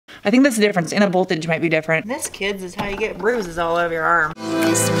I think that's the difference, and the voltage might be different. This, kids, is how you get bruises all over your arm.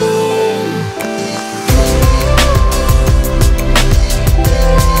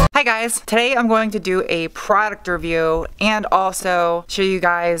 Hi guys, today I'm going to do a product review and also show you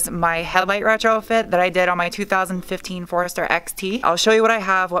guys my headlight retrofit that I did on my 2015 Forester XT. I'll show you what I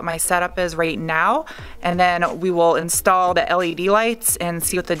have, what my setup is right now, and then we will install the LED lights and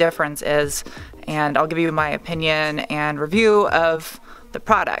see what the difference is. And I'll give you my opinion and review of the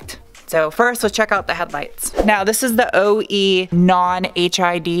product. So first, let's check out the headlights. Now, this is the OE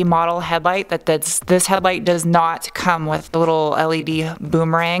non-HID model headlight. This headlight does not come with the little LED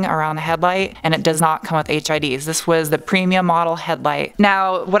boomerang around the headlight, and it does not come with HIDs. This was the premium model headlight.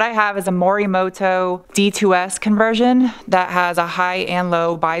 Now, what I have is a Morimoto D2S conversion that has a high and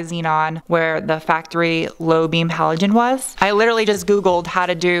low bi-xenon where the factory low beam halogen was. I literally just Googled how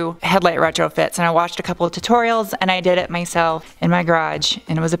to do headlight retrofits, and I watched a couple of tutorials, and I did it myself in my garage,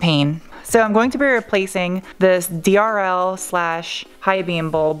 and it was a pain. So I'm going to be replacing this DRL /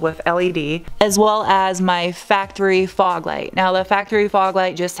 HighBeam bulb with LED, as well as my factory fog light. Now the factory fog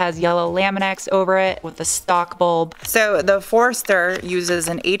light just has yellow Laminex over it with the stock bulb. So the Forester uses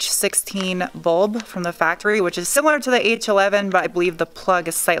an H16 bulb from the factory, which is similar to the H11, but I believe the plug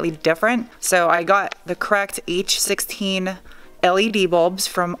is slightly different. So I got the correct H16 LED bulbs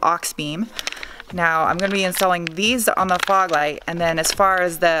from Auxbeam. Now I'm going to be installing these on the fog light, and then as far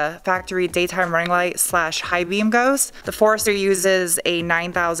as the factory daytime running light / HighBeam goes, the Forester uses a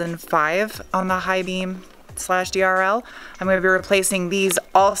 9005 on the HighBeam / DRL. I'm going to be replacing these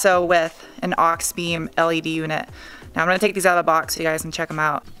also with an Auxbeam LED unit. Now I'm going to take these out of the box so you guys can check them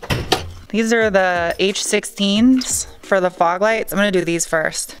out. These are the H16s for the fog lights. I'm going to do these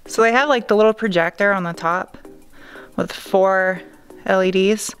first. So they have like the little projector on the top with 4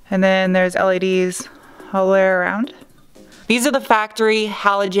 LEDs, and then there's LEDs all the way around. These are the factory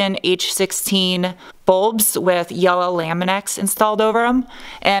halogen H16 bulbs with yellow Laminex installed over them,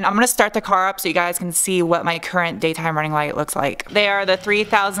 and I'm going to start the car up so you guys can see what my current daytime running light looks like. They are the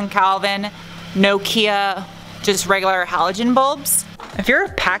 3000 Kelvin Nokia just regular halogen bulbs. If you're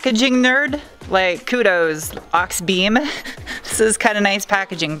a packaging nerd, like, kudos, Auxbeam. This is kind of nice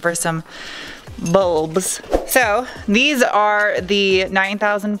packaging for some bulbs. So these are the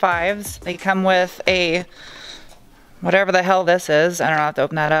 9005s. They come with a whatever the hell this is. I don't know, I have to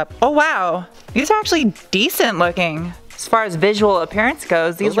open that up. Oh wow, these are actually decent looking as far as visual appearance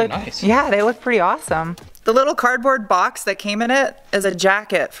goes. These look nice. Yeah, they look pretty awesome. The little cardboard box that came in it is a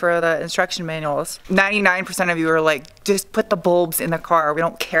jacket for the instruction manuals. 99% of you are like, just put the bulbs in the car. We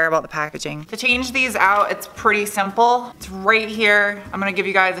don't care about the packaging. To change these out, it's pretty simple. It's right here. I'm gonna give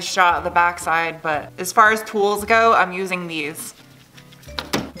you guys a shot of the backside, but as far as tools go, I'm using these.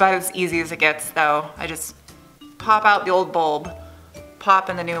 About as easy as it gets though. I just pop out the old bulb,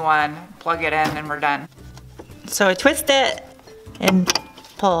 pop in the new one, plug it in, and we're done. So I twist it and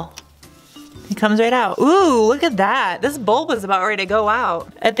pull. It comes right out. Ooh, look at that. This bulb was about ready to go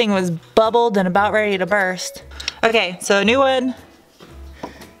out. That thing was bubbled and about ready to burst. Okay, so a new one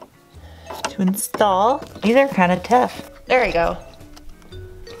to install. These are kind of tough. There we go.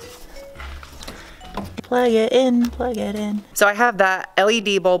 Plug it in, plug it in. So I have that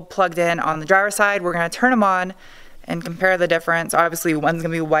LED bulb plugged in on the driver's side. We're gonna turn them on and compare the difference. Obviously one's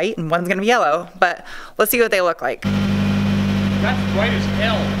gonna be white and one's gonna be yellow, but let's see what they look like. That's bright as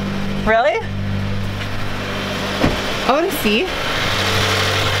hell. Really? I want to see.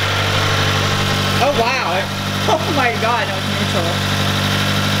 Oh wow. Oh my god, no, it's neutral.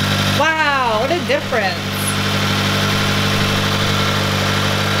 Wow, what a difference.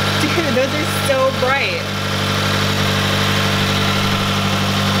 Dude, those are so bright.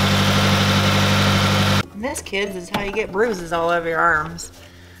 And this, kids, is how you get bruises all over your arms.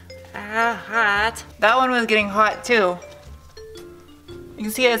 Ah, hot. That one was getting hot too. You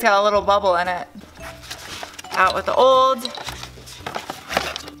can see it's got a little bubble in it. Out with the old,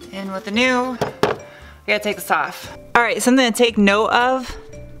 in with the new. I gotta take this off. All right, something to take note of,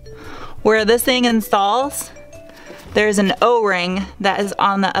 where this thing installs, there's an O-ring that is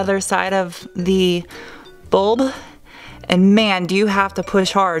on the other side of the bulb. And man, do you have to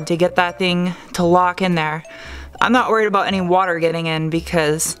push hard to get that thing to lock in there. I'm not worried about any water getting in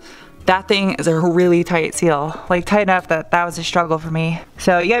because that thing is a really tight seal, like tight enough that that was a struggle for me.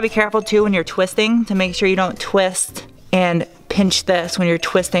 So you gotta be careful too when you're twisting to make sure you don't twist and pinch this when you're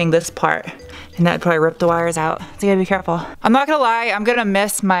twisting this part. And that'd probably rip the wires out. So you gotta be careful. I'm not gonna lie, I'm gonna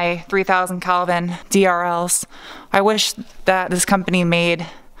miss my 3000 Kelvin DRLs. I wish that this company made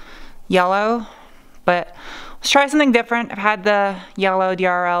yellow, but let's try something different. I've had the yellow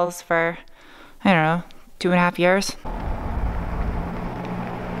DRLs for, I don't know, 2.5 years.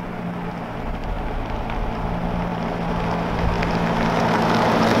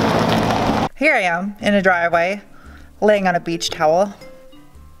 here I am in a driveway, laying on a beach towel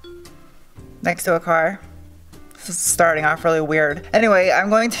next to a car. This is starting off really weird. Anyway,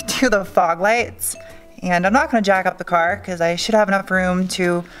 I'm going to do the fog lights, and I'm not gonna jack up the car because I should have enough room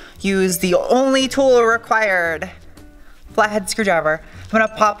to use the only tool required, flathead screwdriver. I'm gonna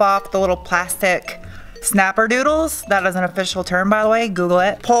pop off the little plastic snapper doodles. That is an official term, by the way, Google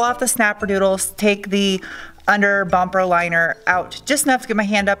it. Pull off the snapper doodles, take the under bumper liner out just enough to get my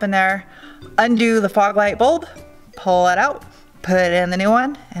hand up in there, undo the fog light bulb, pull it out, put in the new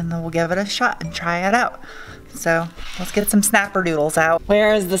one, and then we'll give it a shot and try it out. So let's get some snapper doodles out.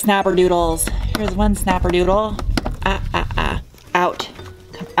 Where's the snapper doodles? Here's one snapper doodle. Out.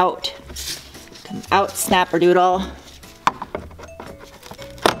 Come out. Come out, snapper doodle.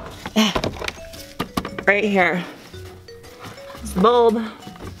 Right here. It's the bulb.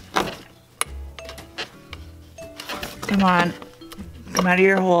 Come on. Come out of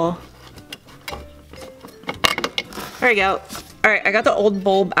your hole. There we go. All right, I got the old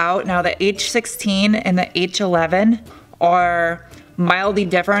bulb out. Now the H16 and the H11 are mildly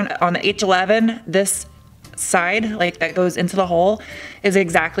different. On the H11, this side, like that goes into the hole, is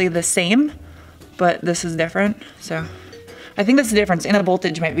exactly the same, but this is different. So I think that's the difference, and the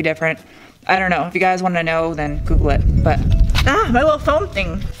voltage might be different. I don't know. If you guys want to know, then Google it. But, my little phone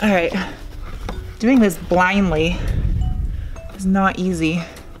thing. All right, doing this blindly is not easy.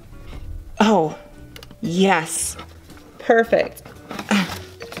 Oh, yes. Perfect.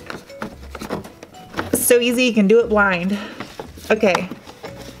 So easy, you can do it blind. Okay,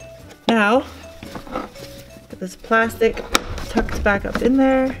 now get this plastic tucked back up in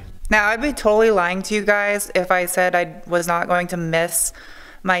there. Now I'd be totally lying to you guys if I said I was not going to miss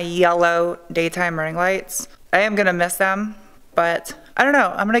my yellow daytime running lights. I am gonna miss them, but I don't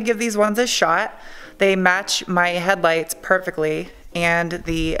know, I'm gonna give these ones a shot. They match my headlights perfectly and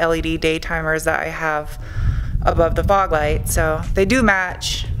the LED daytimers that I have above the fog light, so they do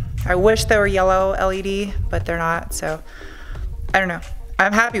match. I wish they were yellow LED, but they're not, so I don't know.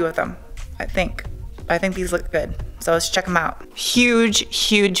 I'm happy with them, I think. I think these look good, so let's check them out.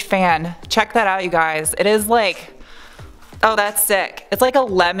 Huge fan. Check that out, you guys. It is like, oh, that's sick. It's like a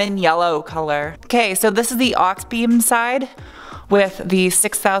lemon yellow color. Okay, so this is the Auxbeam side with the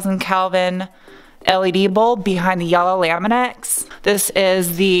 6,000 Kelvin LED bulb behind the yellow Laminex. This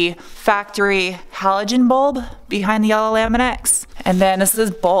is the factory halogen bulb behind the yellow Laminex. And then this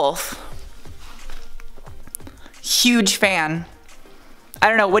is both. Huge fan. I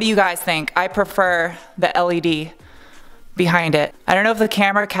don't know, what do you guys think? I prefer the LED behind it. I don't know if the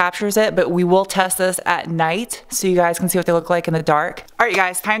camera captures it, but we will test this at night so you guys can see what they look like in the dark. All right, you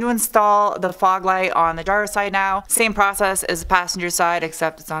guys, time to install the fog light on the driver's side now. Same process as the passenger side,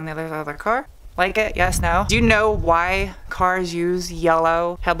 except it's on the other side of the car. Like it? Yes, no? Do you know why cars use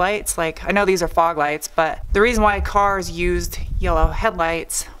yellow headlights? Like, I know these are fog lights, but the reason why cars used yellow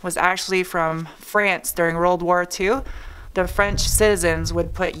headlights was actually from France during World War II. The French citizens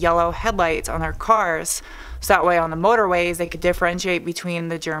would put yellow headlights on their cars, so that way on the motorways they could differentiate between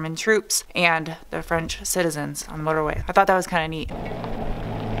the German troops and the French citizens on the motorway. I thought that was kind of neat.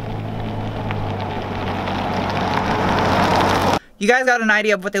 You guys got an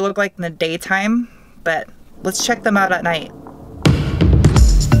idea of what they look like in the daytime, but let's check them out at night.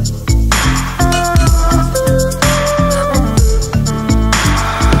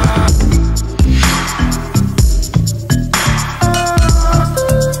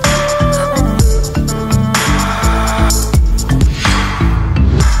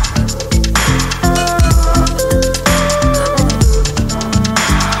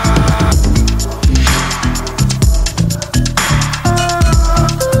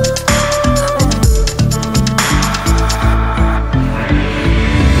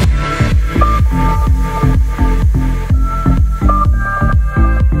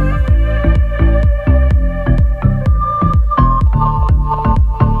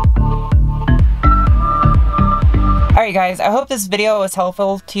 Alright guys, I hope this video was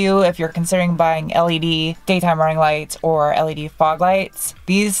helpful to you if you're considering buying LED daytime running lights or LED fog lights.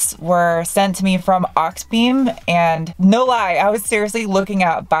 These were sent to me from Auxbeam, and no lie, I was seriously looking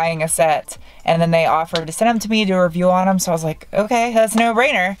at buying a set, and then they offered to send them to me to do a review on them, so I was like, okay, that's a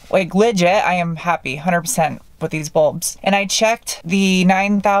no-brainer. Like legit, I am happy 100% with these bulbs. And I checked the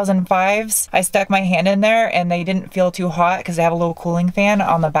 9005s. I stuck my hand in there and they didn't feel too hot because they have a little cooling fan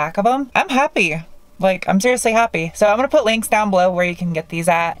on the back of them. I'm happy. Like, I'm seriously happy. So I'm gonna put links down below where you can get these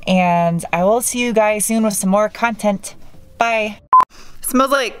at, and I will see you guys soon with some more content. Bye. It smells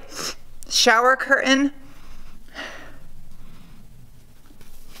like shower curtain